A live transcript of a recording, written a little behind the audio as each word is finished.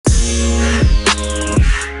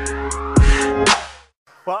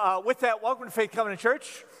Well, with that, welcome to Faith Covenant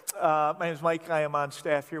Church. My name is Mike. I am on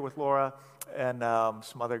staff here with Laura and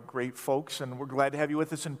some other great folks, and we're glad to have you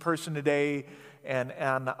with us in person today and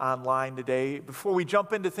online today. Before we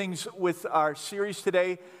jump into things with our series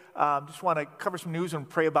today, just want to cover some news and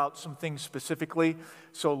pray about some things specifically.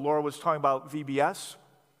 So Laura was talking about VBS,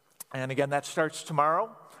 and again, that starts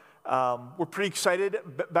tomorrow. We're pretty excited.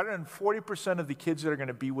 Better than 40% of the kids that are going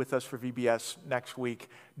to be with us for VBS next week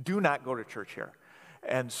do not go to church here.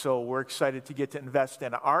 And so we're excited to get to invest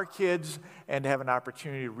in our kids and to have an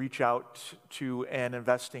opportunity to reach out to and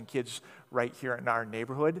invest in kids right here in our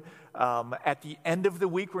neighborhood. At the end of the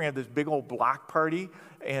week, we're going to have this big old block party.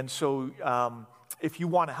 And so if you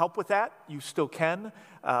want to help with that, you still can.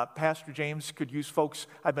 Pastor James could use folks,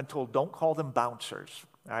 I've been told, don't call them bouncers.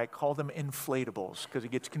 All right, call them inflatables because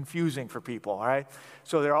it gets confusing for people, all right?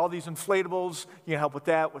 So there are all these inflatables. You can help with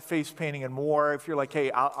that, with face painting and more. If you're like,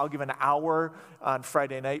 hey, I'll give an hour on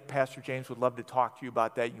Friday night, Pastor James would love to talk to you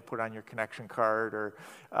about that. You can put it on your connection card or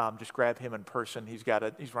just grab him in person. He's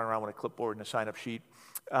running around with a clipboard and a sign-up sheet.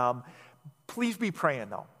 Please be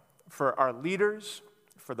praying, though, for our leaders,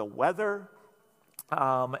 for the weather,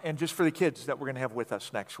 and just for the kids that we're going to have with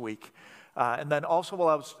us next week. And then also while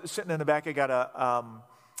I was sitting in the back, I got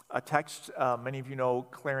a text. Many of you know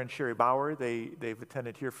Claire and Sherry Bauer. They've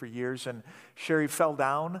attended here for years. And Sherry fell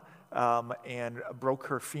down and broke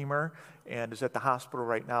her femur and is at the hospital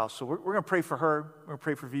right now. So we're going to pray for her. We're going to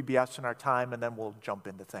pray for VBS in our time, and then we'll jump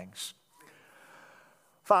into things.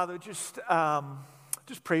 Father, just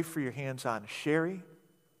pray for your hands on Sherry,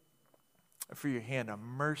 for your hand of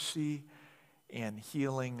mercy and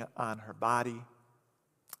healing on her body.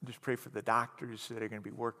 Just pray for the doctors that are going to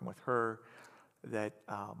be working with her, that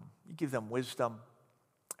you give them wisdom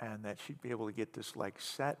and that she'd be able to get this leg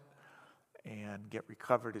set and get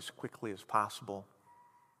recovered as quickly as possible.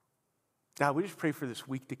 God, we just pray for this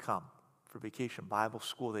week to come, for Vacation Bible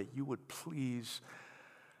School, that you would please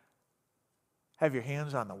have your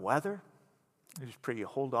hands on the weather. We just pray you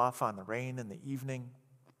hold off on the rain in the evening.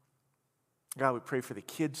 God, we pray for the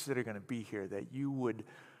kids that are going to be here, that you would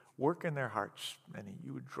work in their hearts and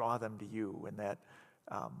you would draw them to you, and that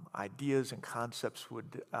ideas and concepts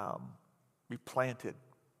would be planted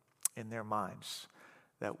in their minds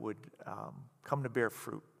that would come to bear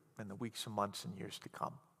fruit in the weeks and months and years to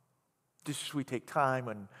come. Just as we take time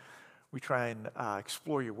and we try and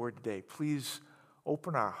explore your word today, please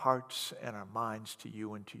open our hearts and our minds to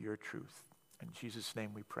you and to your truth. In Jesus'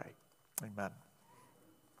 name we pray. Amen.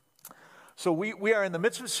 So we are in the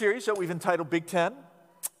midst of a series that we've entitled Big Ten.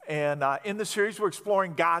 And in the series, we're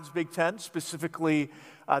exploring God's Big Ten, specifically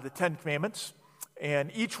the Ten Commandments.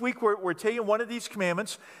 And each week, we're taking one of these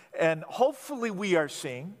commandments, and hopefully we are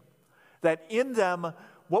seeing that in them,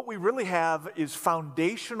 what we really have is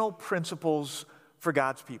foundational principles for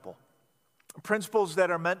God's people. Principles that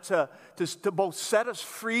are meant to both set us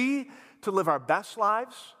free to live our best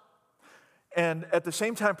lives and at the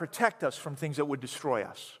same time protect us from things that would destroy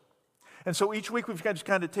us. And so each week we've just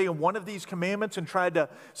kind of taken one of these commandments and tried to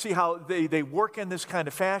see how they work in this kind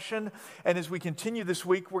of fashion. And as we continue this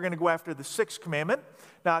week, we're going to go after the sixth commandment.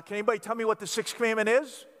 Now, can anybody tell me what the sixth commandment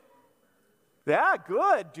is? Yeah,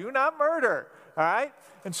 good. Do not murder. All right?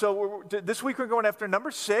 And so this week we're going after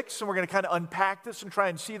number 6, and we're going to kind of unpack this and try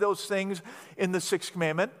and see those things in the sixth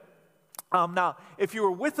commandment. Now, if you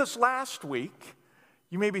were with us last week,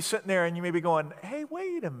 you may be sitting there and you may be going, hey,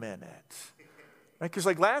 wait a minute. Because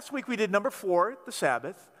like last week we did number 4, the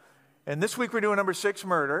Sabbath, and this week we're doing number 6,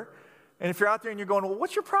 murder. And if you're out there and you're going, well,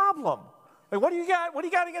 what's your problem? Like, what do you got? What do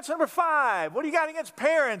you got against number 5? What do you got against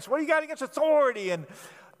parents? What do you got against authority? And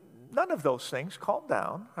none of those things. Calm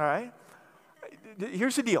down, all right?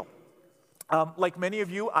 Here's the deal. Like many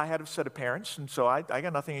of you, I had a set of parents, and so I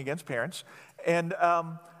got nothing against parents. And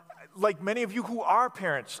like many of you who are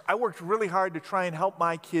parents, I worked really hard to try and help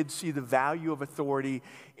my kids see the value of authority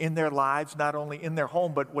in their lives, not only in their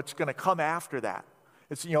home, but what's going to come after that.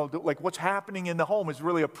 It's, like what's happening in the home is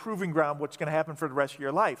really a proving ground what's going to happen for the rest of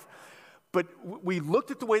your life. But we looked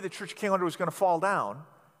at the way the church calendar was going to fall down.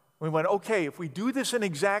 We went, okay, if we do this in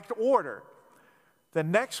exact order,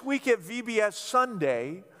 then next week at VBS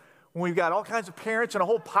Sunday, when we've got all kinds of parents and a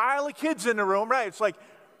whole pile of kids in the room, right? It's like,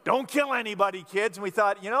 don't kill anybody, kids. And we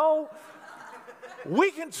thought, we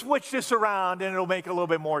can switch this around and it'll make a little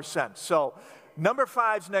bit more sense. So number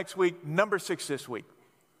 5's next week, number 6 this week.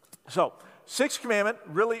 So sixth commandment,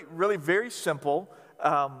 really, really very simple.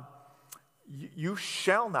 You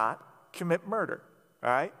shall not commit murder, all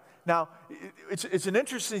right? Now, it's an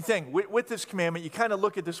interesting thing. With this commandment, you kind of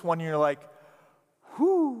look at this one and you're like,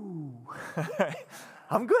 whoo,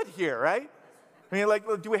 I'm good here, right? I mean, like,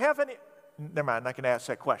 do we have any? never mind, I'm not going to ask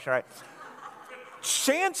that question, all right?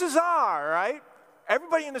 Chances are, right,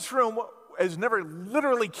 everybody in this room has never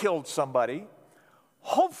literally killed somebody.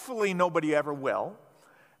 Hopefully nobody ever will.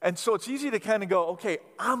 And so it's easy to kind of go, okay,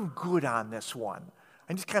 I'm good on this one.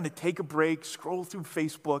 I just kind of take a break, scroll through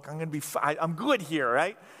Facebook. I'm good here,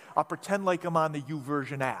 right? I'll pretend like I'm on the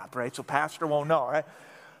YouVersion app, right? So pastor won't know, right?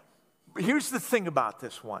 But here's the thing about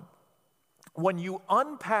this one. When you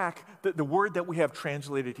unpack the word that we have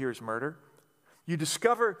translated here as murder, you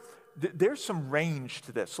discover there's some range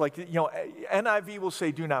to this. Like, NIV will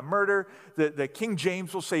say, do not murder. The King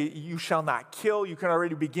James will say, you shall not kill. You can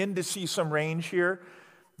already begin to see some range here.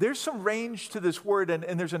 There's some range to this word,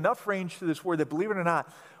 and there's enough range to this word that, believe it or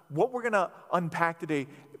not, what we're going to unpack today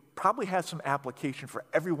probably has some application for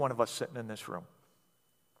every one of us sitting in this room.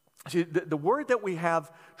 See, the word that we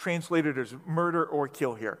have translated as murder or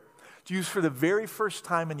kill here, it's used for the very first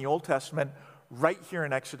time in the Old Testament, right here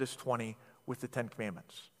in Exodus 20 with the Ten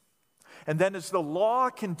Commandments. And then as the law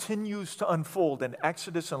continues to unfold in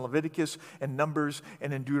Exodus and Leviticus and Numbers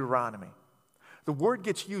and in Deuteronomy, the word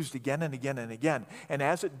gets used again and again and again. And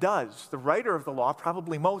as it does, the writer of the law,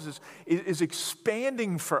 probably Moses, is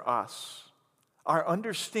expanding for us our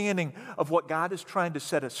understanding of what God is trying to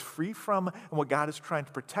set us free from and what God is trying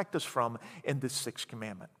to protect us from in this sixth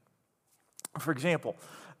commandment. For example,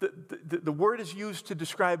 the word is used to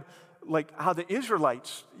describe like how the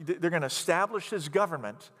Israelites, they're going to establish this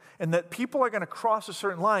government, and that people are going to cross a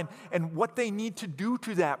certain line, and what they need to do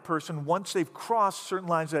to that person once they've crossed certain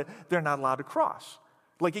lines that they're not allowed to cross.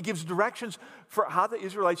 Like it gives directions for how the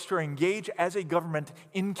Israelites to engage as a government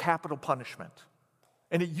in capital punishment.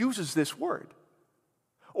 And it uses this word.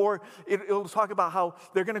 Or it'll talk about how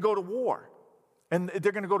they're going to go to war. And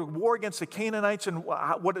they're going to go to war against the Canaanites and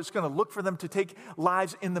what it's going to look for them to take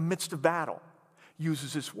lives in the midst of battle.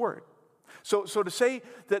 Uses this word. So to say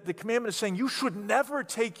that the commandment is saying you should never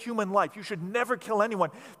take human life, you should never kill anyone,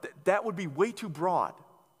 that would be way too broad.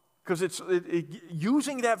 Because it's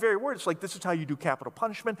using that very word, it's like this is how you do capital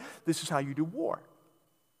punishment, this is how you do war.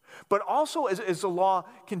 But also as the law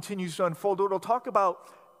continues to unfold, it'll talk about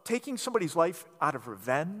taking somebody's life out of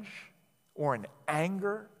revenge or in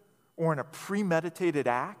anger or in a premeditated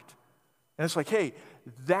act. And it's like, hey,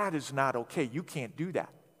 that is not okay. You can't do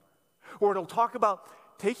that. Or it'll talk about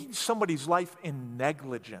taking somebody's life in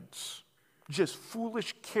negligence, just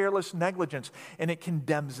foolish, careless negligence, and it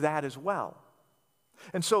condemns that as well.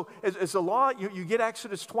 And so as the law, you get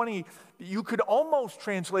Exodus 20, you could almost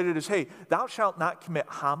translate it as, hey, thou shalt not commit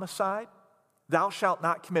homicide, thou shalt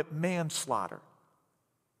not commit manslaughter.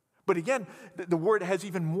 But again, the word has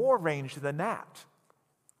even more range than that.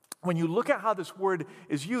 When you look at how this word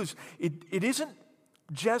is used, it isn't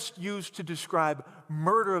just used to describe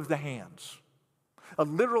murder of the hands, a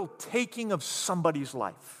literal taking of somebody's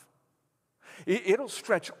life. It'll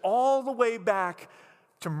stretch all the way back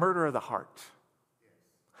to murder of the heart.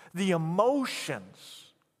 The emotions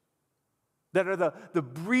that are the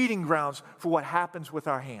breeding grounds for what happens with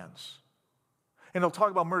our hands. And it'll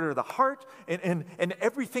talk about murder of the heart and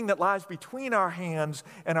everything that lies between our hands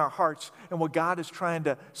and our hearts and what God is trying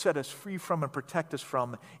to set us free from and protect us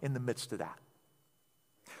from in the midst of that.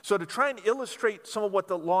 So to try and illustrate some of what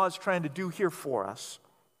the law is trying to do here for us,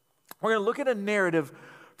 we're going to look at a narrative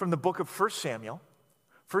from the book of 1 Samuel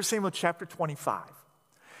chapter 25.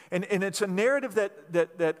 And it's a narrative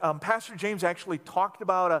that Pastor James actually talked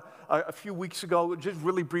about a few weeks ago, just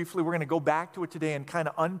really briefly. We're going to go back to it today and kind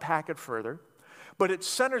of unpack it further. But it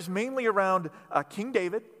centers mainly around King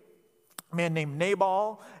David, a man named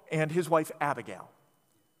Nabal, and his wife Abigail.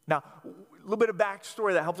 Now, a little bit of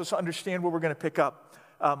backstory that helps us understand where we're going to pick up.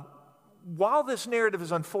 While this narrative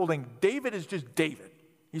is unfolding, David is just David.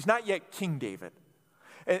 He's not yet King David.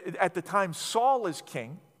 At the time, Saul is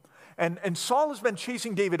king, and Saul has been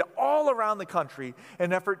chasing David all around the country in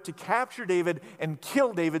an effort to capture David and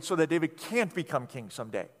kill David so that David can't become king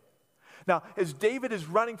someday. Now, as David is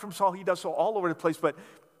running from Saul, he does so all over the place, but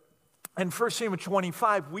in 1 Samuel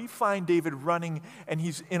 25, we find David running, and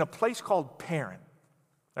he's in a place called Paran,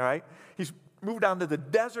 all right? He's moved down to the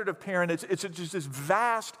desert of Paran. It's just this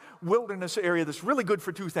vast wilderness area that's really good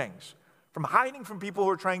for two things, from hiding from people who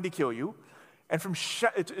are trying to kill you, and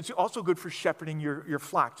it's also good for shepherding your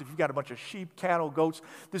flocks. If you've got a bunch of sheep, cattle, goats,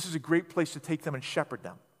 this is a great place to take them and shepherd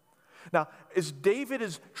them. Now, as David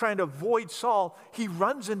is trying to avoid Saul, he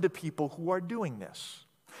runs into people who are doing this.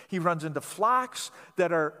 He runs into flocks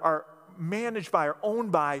that are managed by or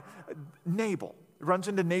owned by Nabal. He runs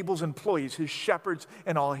into Nabal's employees, his shepherds,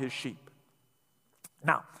 and all his sheep.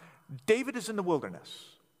 Now, David is in the wilderness.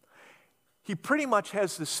 He pretty much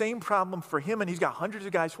has the same problem for him, and he's got hundreds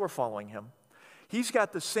of guys who are following him. He's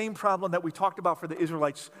got the same problem that we talked about for the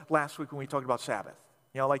Israelites last week when we talked about Sabbath.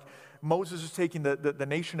 Like Moses is taking the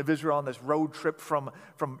nation of Israel on this road trip from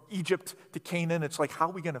Egypt to Canaan. It's like, how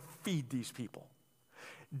are we going to feed these people?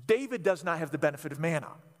 David does not have the benefit of manna.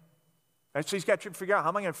 Right? So he's got to figure out, how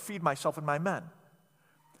am I going to feed myself and my men?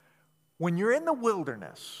 When you're in the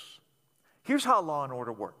wilderness, here's how law and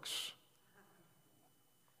order works.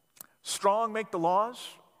 Strong make the laws,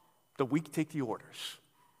 the weak take the orders.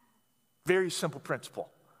 Very simple principle.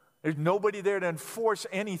 There's nobody there to enforce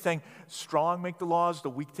anything. Strong make the laws,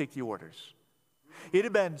 the weak take the orders. It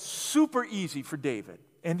had been super easy for David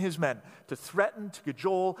and his men to threaten, to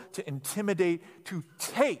cajole, to intimidate, to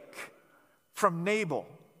take from Nabal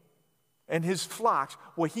and his flocks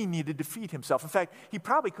what he needed to feed himself. In fact, he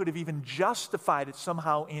probably could have even justified it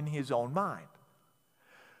somehow in his own mind.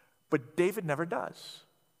 But David never does.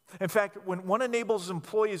 In fact, when one of Nabal's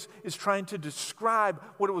employees is trying to describe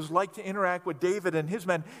what it was like to interact with David and his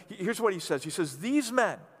men, here's what he says. He says, these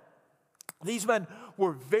men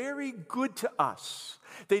were very good to us.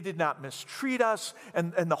 They did not mistreat us,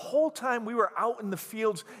 and the whole time we were out in the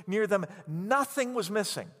fields near them, nothing was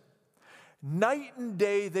missing. Night and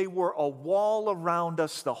day, they were a wall around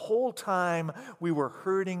us the whole time we were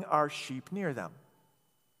herding our sheep near them.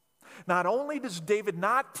 Not only does David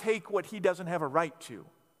not take what he doesn't have a right to,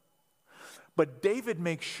 but David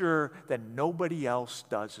makes sure that nobody else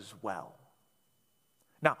does as well.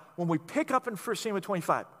 Now, when we pick up in 1 Samuel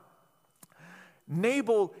 25,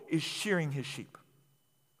 Nabal is shearing his sheep.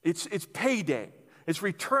 It's payday. It's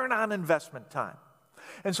return on investment time.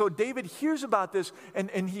 And so David hears about this,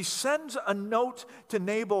 and he sends a note to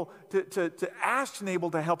Nabal to ask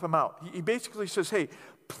Nabal to help him out. He basically says, hey,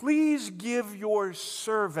 please give your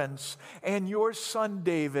servants and your son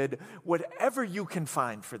David whatever you can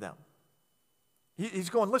find for them.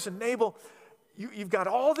 He's going, listen, Nabal, you've got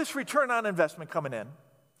all this return on investment coming in.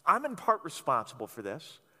 I'm in part responsible for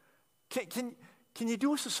this. Can you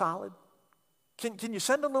do us a solid? Can you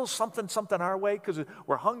send a little something our way? Because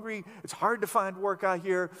we're hungry. It's hard to find work out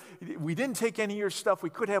here. We didn't take any of your stuff.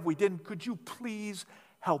 We could have, we didn't. Could you please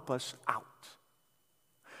help us out?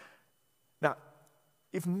 Now,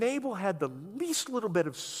 if Nabal had the least little bit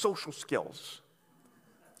of social skills,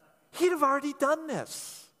 he'd have already done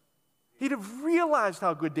this. He'd have realized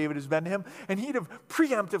how good David has been to him, and he'd have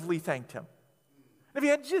preemptively thanked him. If he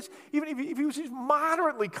had even if he was just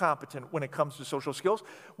moderately competent when it comes to social skills,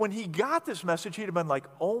 when he got this message, he'd have been like,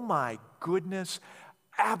 oh my goodness,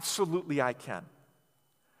 absolutely I can.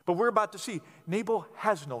 But we're about to see, Nabal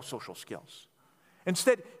has no social skills.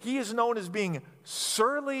 Instead, he is known as being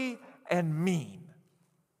surly and mean.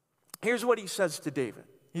 Here's what he says to David.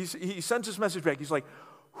 He sends this message back. He's like,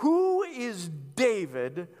 who is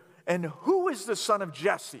David and who is the son of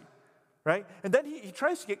Jesse? Right? And then he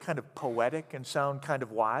tries to get kind of poetic and sound kind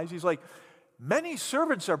of wise. He's like, many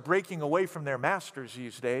servants are breaking away from their masters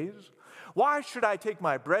these days. Why should I take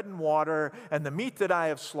my bread and water and the meat that I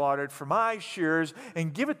have slaughtered for my shears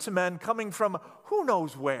and give it to men coming from who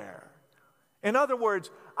knows where? In other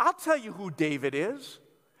words, I'll tell you who David is.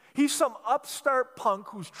 He's some upstart punk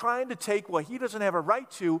who's trying to take what he doesn't have a right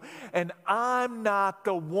to, and I'm not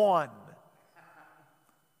the one.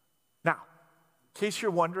 Now, in case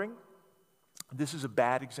you're wondering, this is a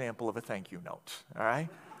bad example of a thank you note, all right?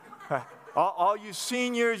 All you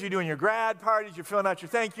seniors, you're doing your grad parties, you're filling out your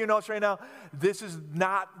thank you notes right now. This is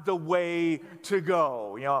not the way to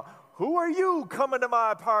go. Who are you coming to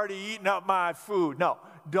my party, eating up my food? No,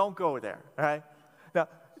 don't go there, all right? Now,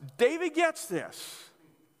 David gets this,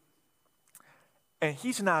 and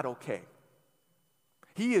he's not okay.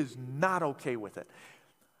 He is not okay with it.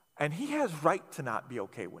 And he has right to not be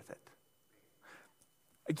okay with it.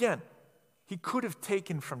 Again, he could have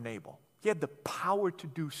taken from Nabal. He had the power to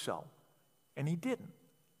do so, and he didn't.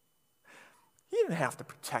 He didn't have to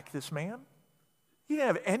protect this man. He didn't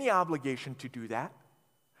have any obligation to do that,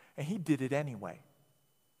 and he did it anyway.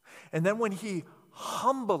 And then when he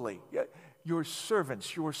humbly, your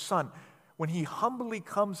servants, your son, when he humbly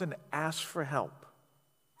comes and asks for help,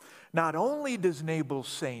 not only does Nabal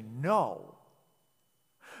say no,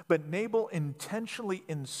 but Nabal intentionally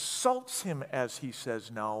insults him as he says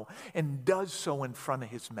no, and does so in front of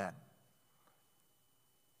his men.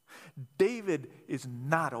 David is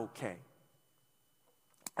not okay.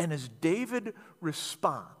 And as David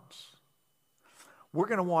responds, we're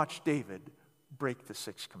going to watch David break the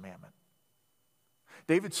sixth commandment.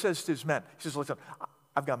 David says to his men, he says, listen,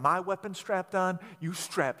 I've got my weapon strapped on. You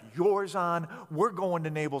strap yours on. We're going to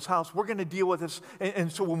Nabal's house. We're going to deal with this.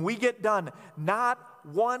 And so when we get done, not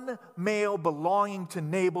one male belonging to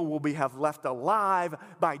Nabal will be have left alive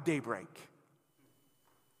by daybreak.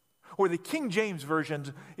 Or the King James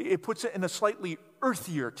Version, it puts it in a slightly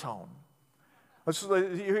earthier tone.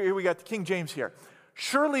 Here we got the King James here.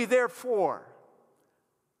 Surely therefore,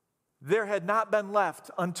 there had not been left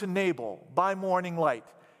unto Nabal by morning light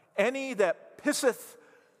any that pisseth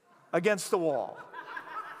against the wall.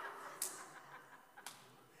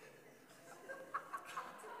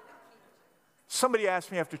 Somebody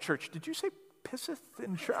asked me after church, did you say pisseth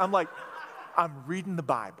in church? I'm like, I'm reading the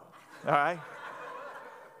Bible, all right?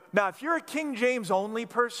 Now, if you're a King James only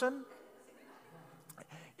person,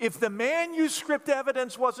 if the manuscript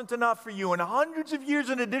evidence wasn't enough for you and hundreds of years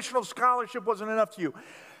of additional scholarship wasn't enough to you,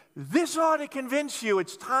 this ought to convince you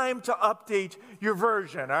it's time to update your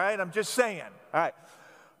version, all right? I'm just saying, all right?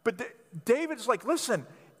 But David's like, listen,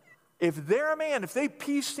 if they're a man, if they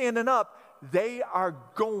pee standing up, they are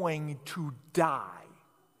going to die.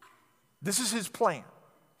 This is his plan.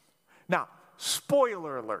 Now,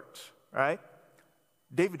 spoiler alert, right?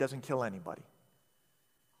 David doesn't kill anybody.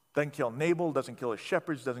 Doesn't kill Nabal, doesn't kill his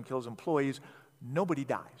shepherds, doesn't kill his employees. Nobody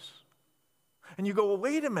dies. And you go, well,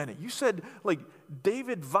 wait a minute. You said, like,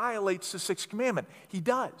 David violates the sixth commandment. He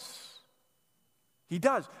does. He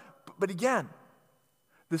does. But again,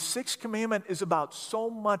 the sixth commandment is about so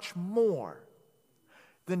much more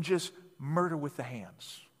than just murder with the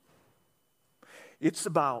hands. It's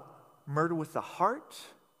about murder with the heart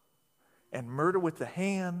and murder with the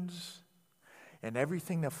hands and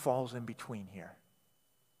everything that falls in between here.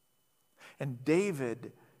 And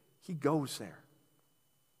David, he goes there.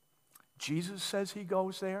 Jesus says he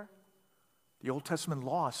goes there. The Old Testament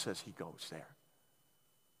law says he goes there.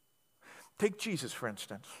 Take Jesus, for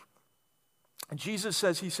instance. And Jesus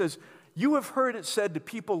says, he says, you have heard it said to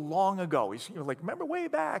people long ago. He's like, remember way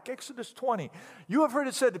back, Exodus 20. You have heard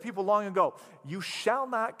it said to people long ago, you shall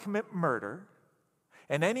not commit murder,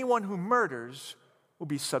 and anyone who murders will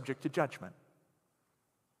be subject to judgment.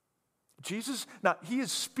 Jesus, now he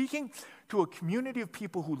is speaking to a community of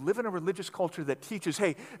people who live in a religious culture that teaches,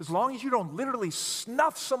 hey, as long as you don't literally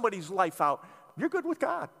snuff somebody's life out, you're good with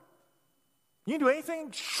God. You can do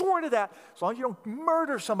anything short of that. As long as you don't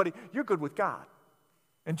murder somebody, you're good with God.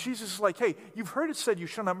 And Jesus is like, hey, you've heard it said you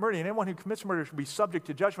shall not murder, and anyone who commits murder should be subject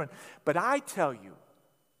to judgment. But I tell you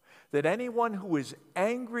that anyone who is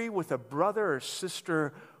angry with a brother or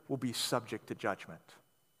sister will be subject to judgment.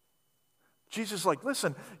 Jesus is like,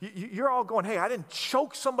 listen, you're all going, hey, I didn't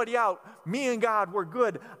choke somebody out. Me and God, we're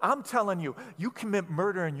good. I'm telling you, you commit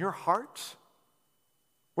murder in your heart,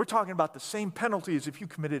 we're talking about the same penalty as if you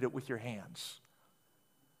committed it with your hands.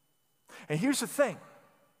 And here's the thing.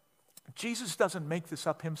 Jesus doesn't make this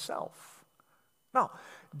up himself. No,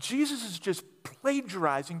 Jesus is just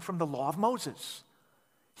plagiarizing from the law of Moses.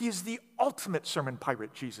 He is the ultimate sermon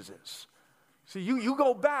pirate, Jesus is. See, you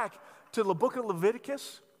go back to the book of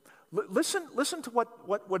Leviticus. Listen to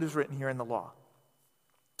what is written here in the law.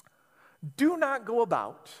 Do not go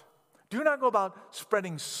about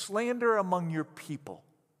spreading slander among your people.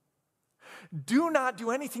 Do not do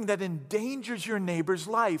anything that endangers your neighbor's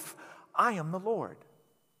life. I am the Lord.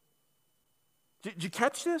 Did you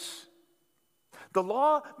catch this? The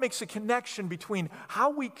law makes a connection between how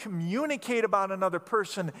we communicate about another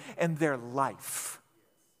person and their life.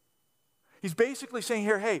 He's basically saying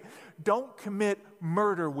here, hey, don't commit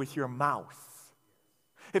murder with your mouth.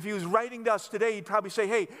 If he was writing to us today, he'd probably say,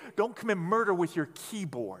 hey, don't commit murder with your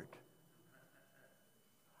keyboard.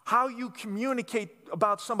 How you communicate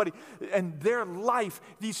about somebody and their life,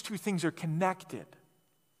 these two things are connected.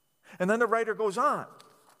 And then the writer goes on.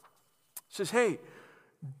 Says, hey,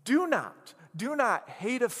 do not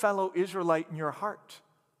hate a fellow Israelite in your heart.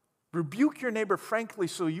 Rebuke your neighbor frankly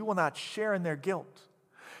so you will not share in their guilt.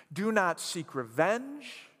 Do not seek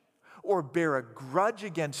revenge or bear a grudge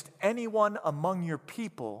against anyone among your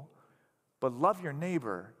people, but love your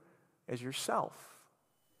neighbor as yourself.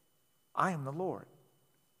 I am the Lord.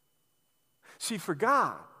 See, for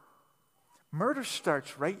God, murder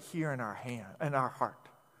starts right here in our heart.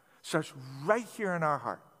 Starts right here in our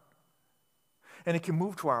heart. And it can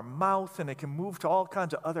move to our mouth, and it can move to all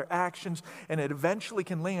kinds of other actions, and it eventually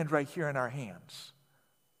can land right here in our hands.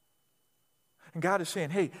 And God is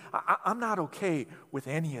saying, hey, I'm not okay with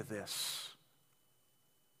any of this.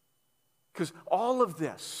 Because all of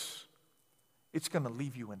this, it's going to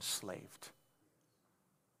leave you enslaved.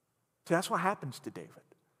 See, that's what happens to David.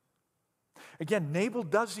 Again, Nabal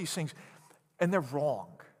does these things, and they're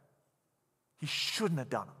wrong. He shouldn't have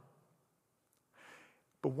done them.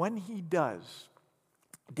 But when he does,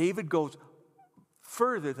 David goes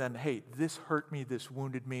further than, hey, this hurt me, this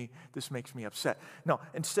wounded me, this makes me upset. No,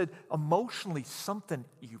 instead, emotionally, something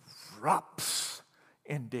erupts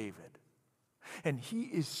in David. And he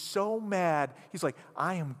is so mad, he's like,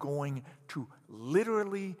 I am going to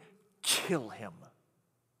literally kill him.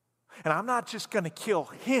 And I'm not just going to kill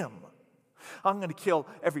him. I'm going to kill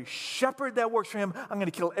every shepherd that works for him. I'm going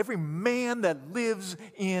to kill every man that lives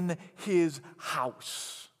in his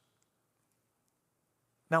house.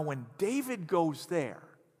 Now, when David goes there,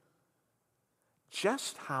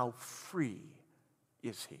 just how free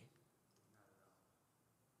is he?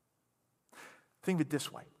 Think of it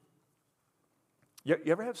this way. You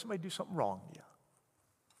ever have somebody do something wrong to you?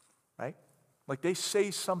 Right? Like they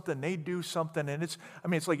say something, they do something, and it's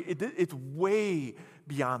way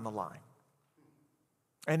beyond the line.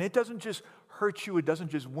 And it doesn't just hurt you, it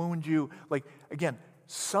doesn't just wound you. Like, again,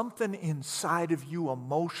 something inside of you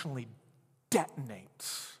emotionally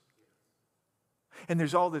detonates. And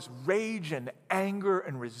there's all this rage and anger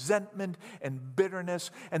and resentment and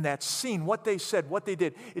bitterness. And that scene, what they said, what they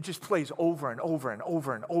did, it just plays over and over and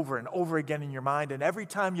over and over and over again in your mind. And every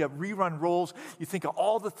time you rerun rolls, you think of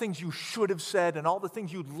all the things you should have said and all the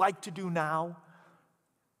things you'd like to do now.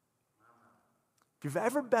 If you've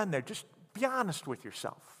ever been there, just be honest with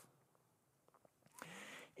yourself.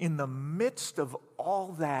 In the midst of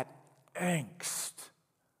all that angst,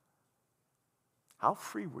 how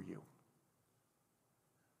free were you?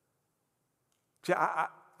 See,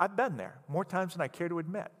 I've been there more times than I care to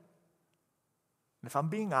admit. And if I'm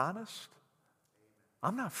being honest,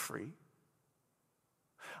 I'm not free.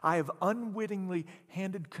 I have unwittingly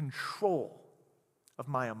handed control of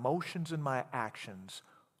my emotions and my actions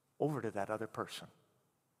over to that other person.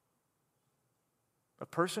 The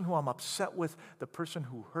person who I'm upset with, the person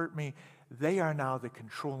who hurt me, they are now the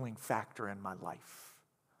controlling factor in my life.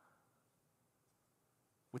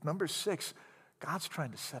 With number 6, God's trying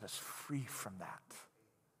to set us free from that.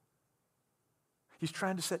 He's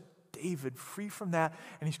trying to set David free from that,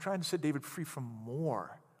 and he's trying to set David free from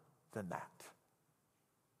more than that.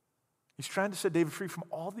 He's trying to set David free from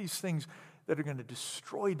all these things that are going to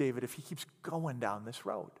destroy David if he keeps going down this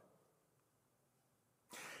road.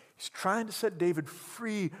 He's trying to set David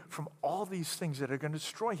free from all these things that are going to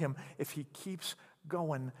destroy him if he keeps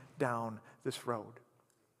going down this road.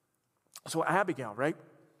 So Abigail, right?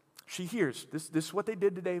 She hears, this is what they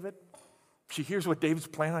did to David. She hears what David's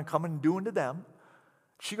planning on coming and doing to them.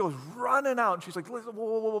 She goes running out, and she's like, listen,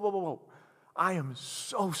 whoa. I am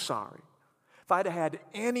so sorry. If I'd have had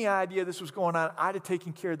any idea this was going on, I'd have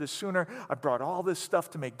taken care of this sooner. I brought all this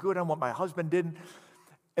stuff to make good on what my husband didn't.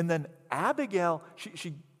 And then Abigail,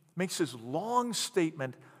 she makes this long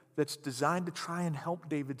statement that's designed to try and help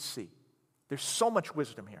David see. There's so much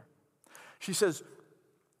wisdom here. She says,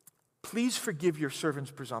 please forgive your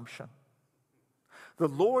servant's presumption. The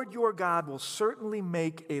Lord your God will certainly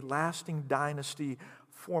make a lasting dynasty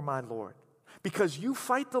for my Lord, because you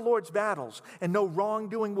fight the Lord's battles, and no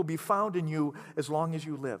wrongdoing will be found in you as long as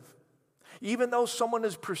you live. Even though someone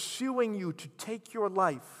is pursuing you to take your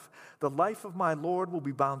life, the life of my Lord will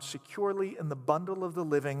be bound securely in the bundle of the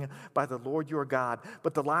living by the Lord your God.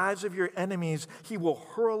 But the lives of your enemies he will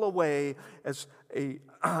hurl away as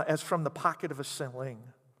from the pocket of a sling.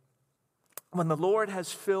 When the Lord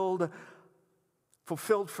has fulfilled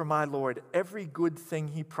for my Lord every good thing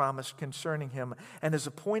he promised concerning him and has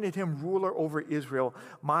appointed him ruler over Israel,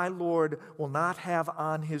 my Lord will not have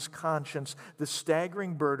on his conscience the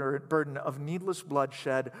staggering burden of needless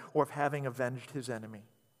bloodshed or of having avenged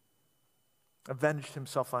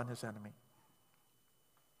himself on his enemy.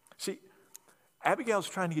 See, Abigail's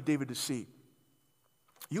trying to get David to see,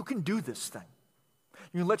 you can do this thing.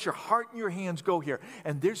 You can let your heart and your hands go here,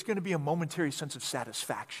 and there's going to be a momentary sense of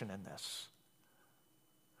satisfaction in this.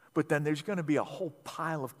 But then there's going to be a whole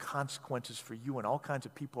pile of consequences for you and all kinds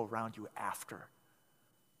of people around you after.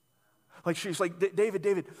 Like she's like,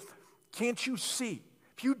 David, can't you see?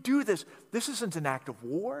 If you do this, this isn't an act of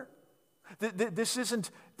war. This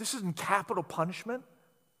isn't capital punishment.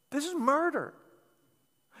 This is murder.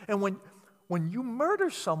 And when you murder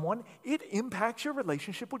someone, it impacts your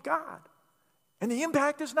relationship with God. And the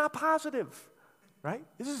impact is not positive, right?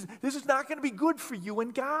 This is not going to be good for you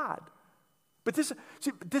and God. But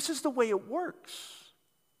this is the way it works.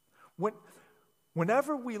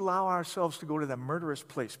 Whenever we allow ourselves to go to that murderous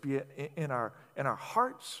place, be it in our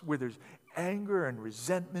hearts where there's anger and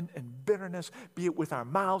resentment and bitterness, be it with our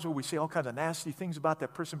mouths where we say all kinds of nasty things about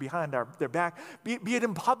that person behind their back, be it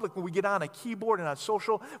in public when we get on a keyboard and on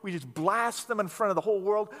social, we just blast them in front of the whole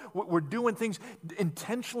world. We're doing things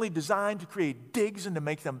intentionally designed to create digs and to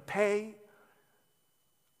make them pay,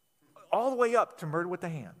 all the way up to murder with the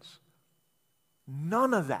hands.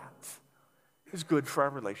 None of that is good for our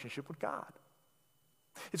relationship with God.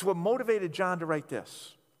 It's what motivated John to write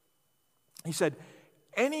this. He said,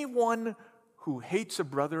 anyone who hates a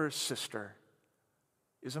brother or sister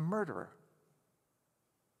is a murderer.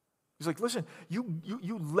 He's like, listen,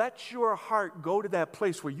 you let your heart go to that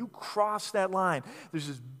place where you cross that line. There's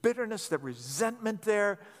this bitterness, that resentment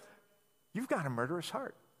there. You've got a murderous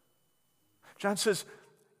heart. John says,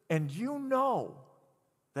 and you know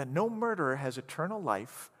that no murderer has eternal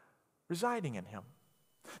life residing in him.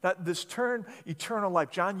 Now, this term, eternal life,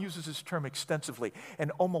 John uses this term extensively,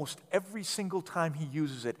 and almost every single time he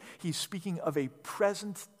uses it, he's speaking of a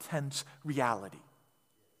present tense reality.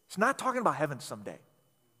 He's not talking about heaven someday.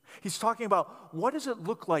 He's talking about what does it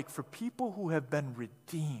look like for people who have been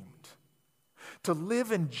redeemed to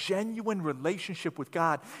live in genuine relationship with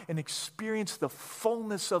God and experience the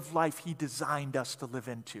fullness of life he designed us to live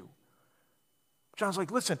into. John's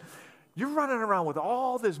like, listen, you're running around with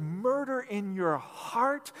all this murder in your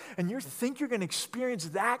heart, and you think you're going to experience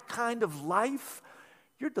that kind of life?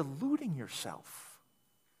 You're deluding yourself.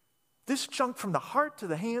 This junk from the heart to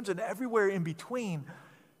the hands and everywhere in between,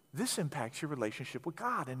 this impacts your relationship with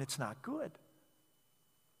God, and it's not good.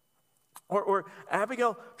 Or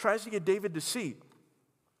Abigail tries to get David to see.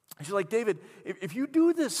 She's like, David, if you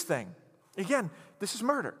do this thing, again, this is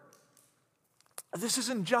murder. This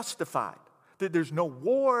isn't justified. There's no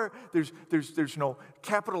war. There's no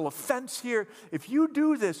capital offense here. If you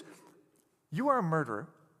do this, you are a murderer.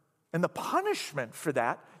 And the punishment for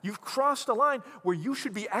that, you've crossed a line where you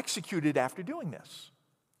should be executed after doing this.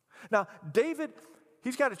 Now, David,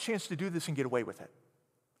 he's got a chance to do this and get away with it.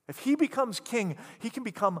 If he becomes king, he can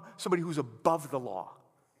become somebody who's above the law.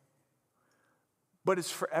 But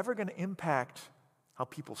it's forever going to impact how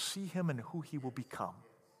people see him and who he will become.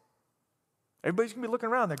 Everybody's going to be looking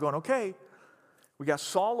around. They're going, okay, we got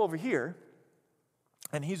Saul over here,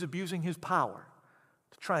 and he's abusing his power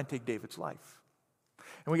to try and take David's life.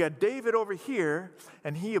 And we got David over here,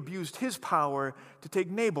 and he abused his power to take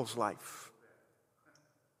Nabal's life.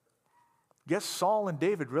 Guess Saul and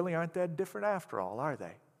David really aren't that different after all, are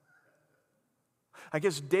they? I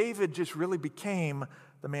guess David just really became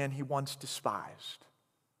the man he once despised.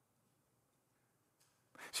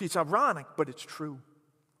 See, it's ironic, but it's true.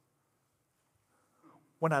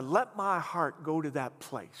 When I let my heart go to that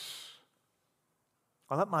place,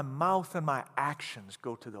 I let my mouth and my actions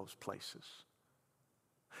go to those places,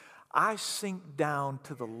 I sink down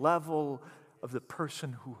to the level of the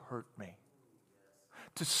person who hurt me.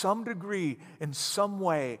 To some degree, in some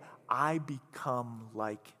way, I become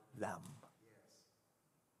like them.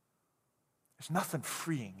 There's nothing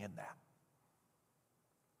freeing in that.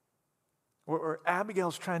 Or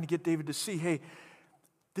Abigail's trying to get David to see, hey,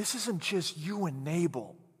 this isn't just you and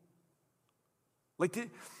Nabal. Like,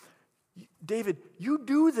 David, you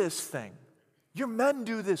do this thing. Your men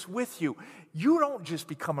do this with you. You don't just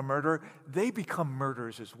become a murderer, they become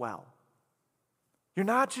murderers as well. You're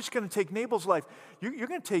not just going to take Nabal's life. You're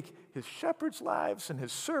going to take his shepherds' lives and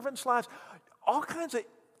his servants' lives. All kinds of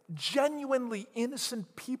genuinely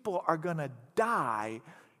innocent people are going to die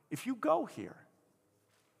if you go here.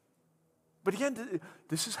 But again,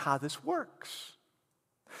 this is how this works.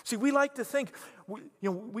 See, we like to think,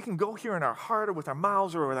 we can go here in our heart or with our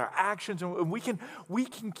mouths or with our actions, and we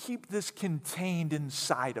can keep this contained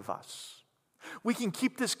inside of us. We can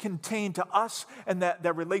keep this contained to us and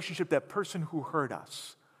that relationship, that person who hurt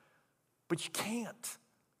us. But you can't.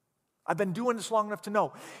 I've been doing this long enough to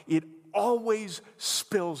know it always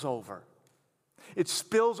spills over. It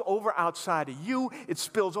spills over outside of you. It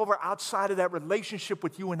spills over outside of that relationship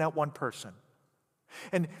with you and that one person.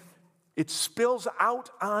 And it spills out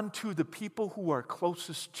onto the people who are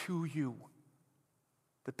closest to you.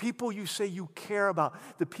 The people you say you care about.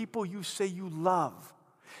 The people you say you love.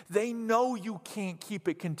 They know you can't keep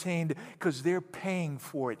it contained because they're paying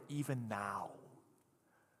for it even now.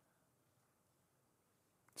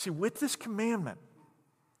 See, with this commandment,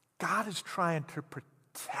 God is trying to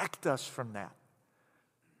protect us from that.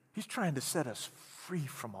 He's trying to set us free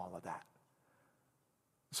from all of that.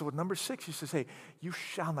 So with number 6, he says, hey, you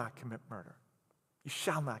shall not commit murder. You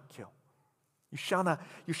shall not kill. You shall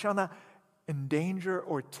not endanger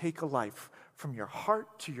or take a life from your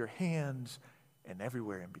heart to your hands and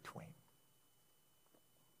everywhere in between.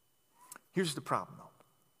 Here's the problem, though.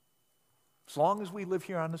 As long as we live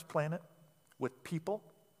here on this planet with people,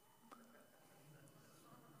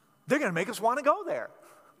 they're going to make us want to go there.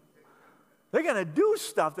 They're going to do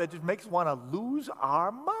stuff that just makes us want to lose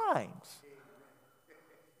our minds.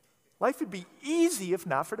 Life would be easy if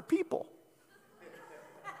not for the people.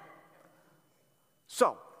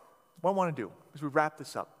 So, what I want to do as we wrap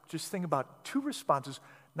this up, just think about 2 responses,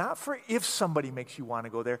 not for if somebody makes you want to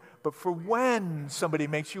go there, but for when somebody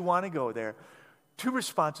makes you want to go there. 2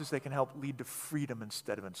 responses that can help lead to freedom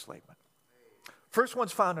instead of enslavement. First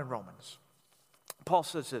one's found in Romans. Paul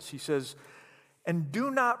says this. He says, and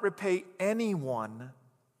do not repay anyone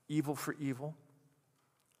evil for evil.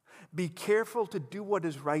 Be careful to do what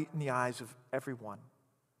is right in the eyes of everyone.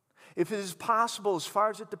 If it is possible, as far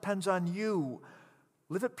as it depends on you,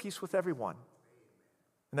 live at peace with everyone.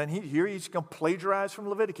 And then here he's going to plagiarize from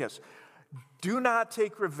Leviticus. Do not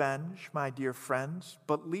take revenge, my dear friends,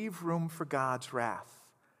 but leave room for God's wrath.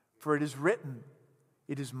 For it is written,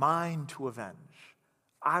 it is mine to avenge.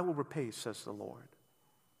 I will repay, says the Lord.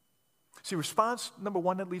 See, response number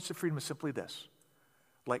one that leads to freedom is simply this.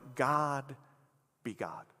 Let God be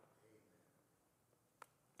God.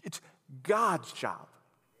 It's God's job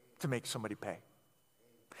to make somebody pay.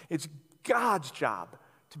 It's God's job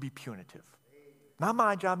to be punitive. Not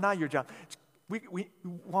my job, not your job. We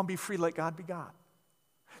want to be free, let God be God.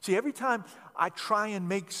 See, every time I try and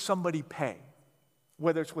make somebody pay,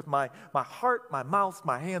 whether it's with my heart, my mouth,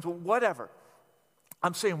 my hands, whatever,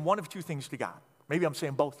 I'm saying one of two things to God. Maybe I'm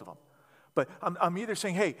saying both of them. But I'm either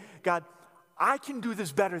saying, hey, God, I can do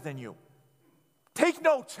this better than you. Take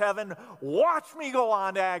notes, heaven. Watch me go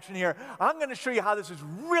on to action here. I'm going to show you how this is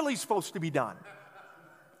really supposed to be done.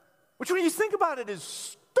 Which, when you think about it, is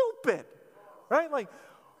stupid. Right? Like,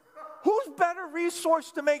 who's better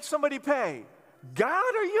resource to make somebody pay?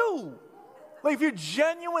 God or you? Like, if you're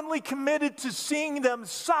genuinely committed to seeing them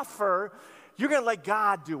suffer, you're going to let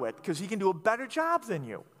God do it because he can do a better job than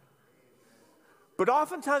you. But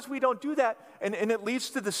oftentimes we don't do that, and it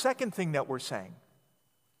leads to the second thing that we're saying.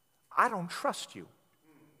 I don't trust you.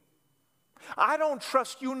 I don't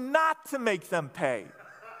trust you not to make them pay.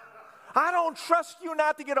 I don't trust you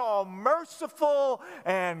not to get all merciful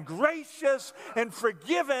and gracious and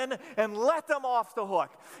forgiven and let them off the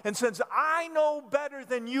hook. And since I know better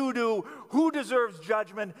than you do who deserves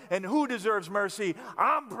judgment and who deserves mercy,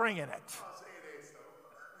 I'm bringing it.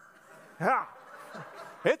 Yeah,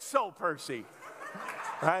 it's so Percy,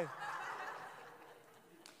 right?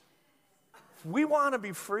 If we want to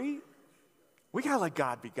be free, we got to let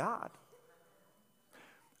God be God.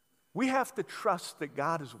 We have to trust that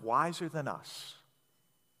God is wiser than us,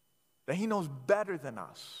 that he knows better than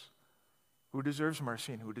us who deserves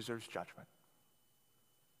mercy and who deserves judgment.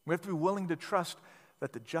 We have to be willing to trust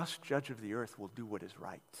that the just judge of the earth will do what is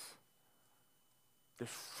right. There's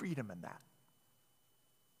freedom in that.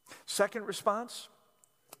 Second response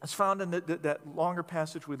is found in that longer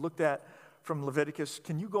passage we looked at from Leviticus.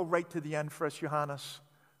 Can you go right to the end for us, Johannes?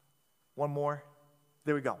 One more.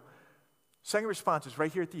 There we go. Second response is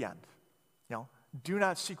right here at the end. Do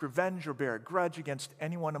not seek revenge or bear a grudge against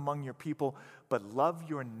anyone among your people, but love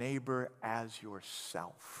your neighbor as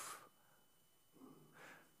yourself.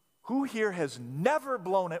 Who here has never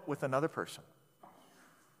blown it with another person?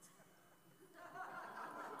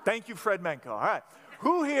 Thank you, Fred Menko. All right.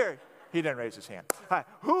 Who here? He didn't raise his hand. All right.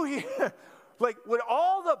 Who here? Like, would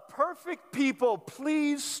all the perfect people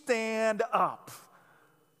please stand up?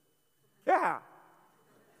 Yeah.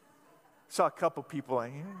 Saw a couple people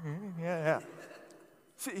like, yeah.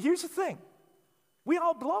 See, here's the thing. We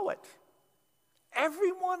all blow it.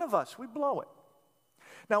 Every one of us, we blow it.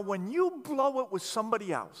 Now, when you blow it with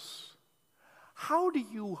somebody else, how do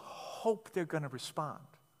you hope they're going to respond?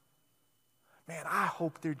 Man, I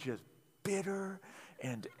hope they're just bitter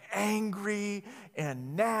and angry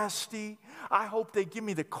and nasty. I hope they give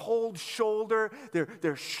me the cold shoulder.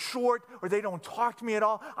 They're short or they don't talk to me at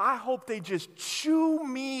all. I hope they just chew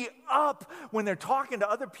me up when they're talking to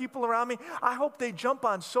other people around me. I hope they jump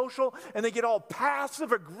on social and they get all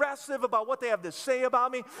passive aggressive about what they have to say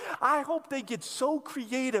about me. I hope they get so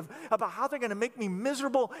creative about how they're going to make me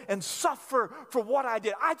miserable and suffer for what I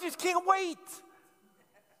did. I just can't wait.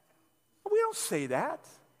 We don't say that.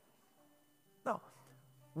 No.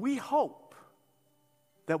 We hope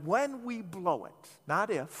that when we blow it, not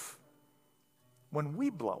if, when we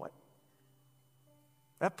blow it,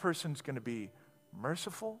 that person's going to be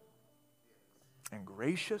merciful and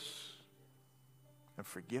gracious and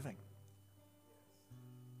forgiving.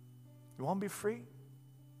 You want to be free?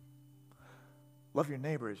 Love your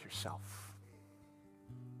neighbor as yourself.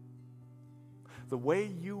 The way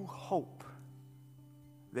you hope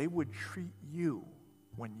they would treat you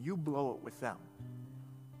when you blow it with them,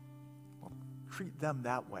 well, treat them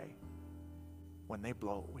that way when they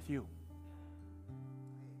blow it with you.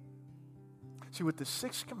 See, with the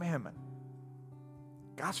sixth commandment,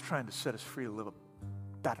 God's trying to set us free to live a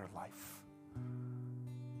better life.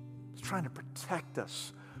 He's trying to protect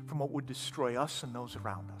us from what would destroy us and those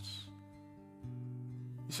around us.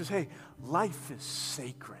 He says, hey, life is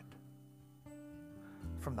sacred.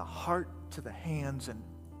 From the heart to the hands and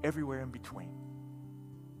everywhere in between.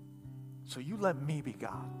 So you let me be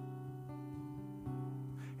God.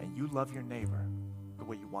 and you love your neighbor the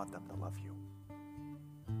way you want them to love you.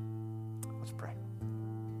 Let's pray.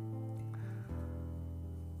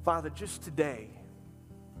 Father, just today,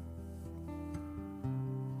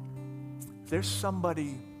 if there's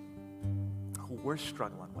somebody who we're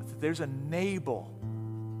struggling with, if there's a Nabal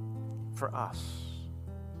for us,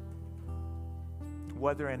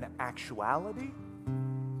 whether in actuality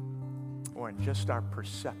or in just our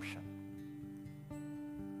perception,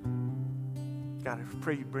 God, I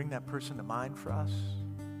pray you bring that person to mind for us.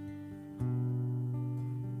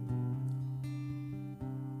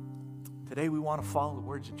 Today we want to follow the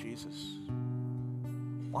words of Jesus.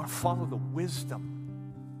 We want to follow the wisdom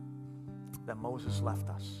that Moses left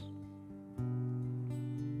us.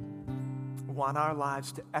 We want our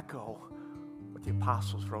lives to echo what the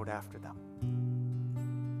apostles wrote after them.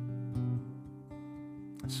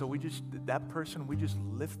 And so we just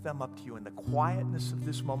lift them up to you. In the quietness of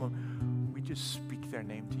this moment, we just speak their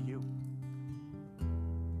name to you.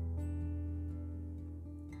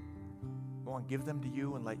 We want to give them to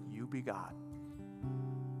you and let you be God.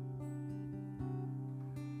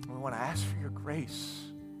 We want to ask for your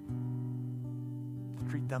grace to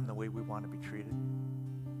treat them the way we want to be treated.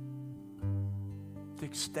 To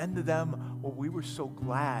extend to them what we were so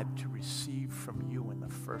glad to receive from you in the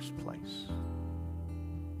first place.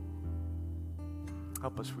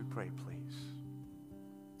 Help us, we pray, please.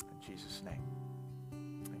 In Jesus' name,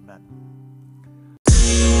 amen.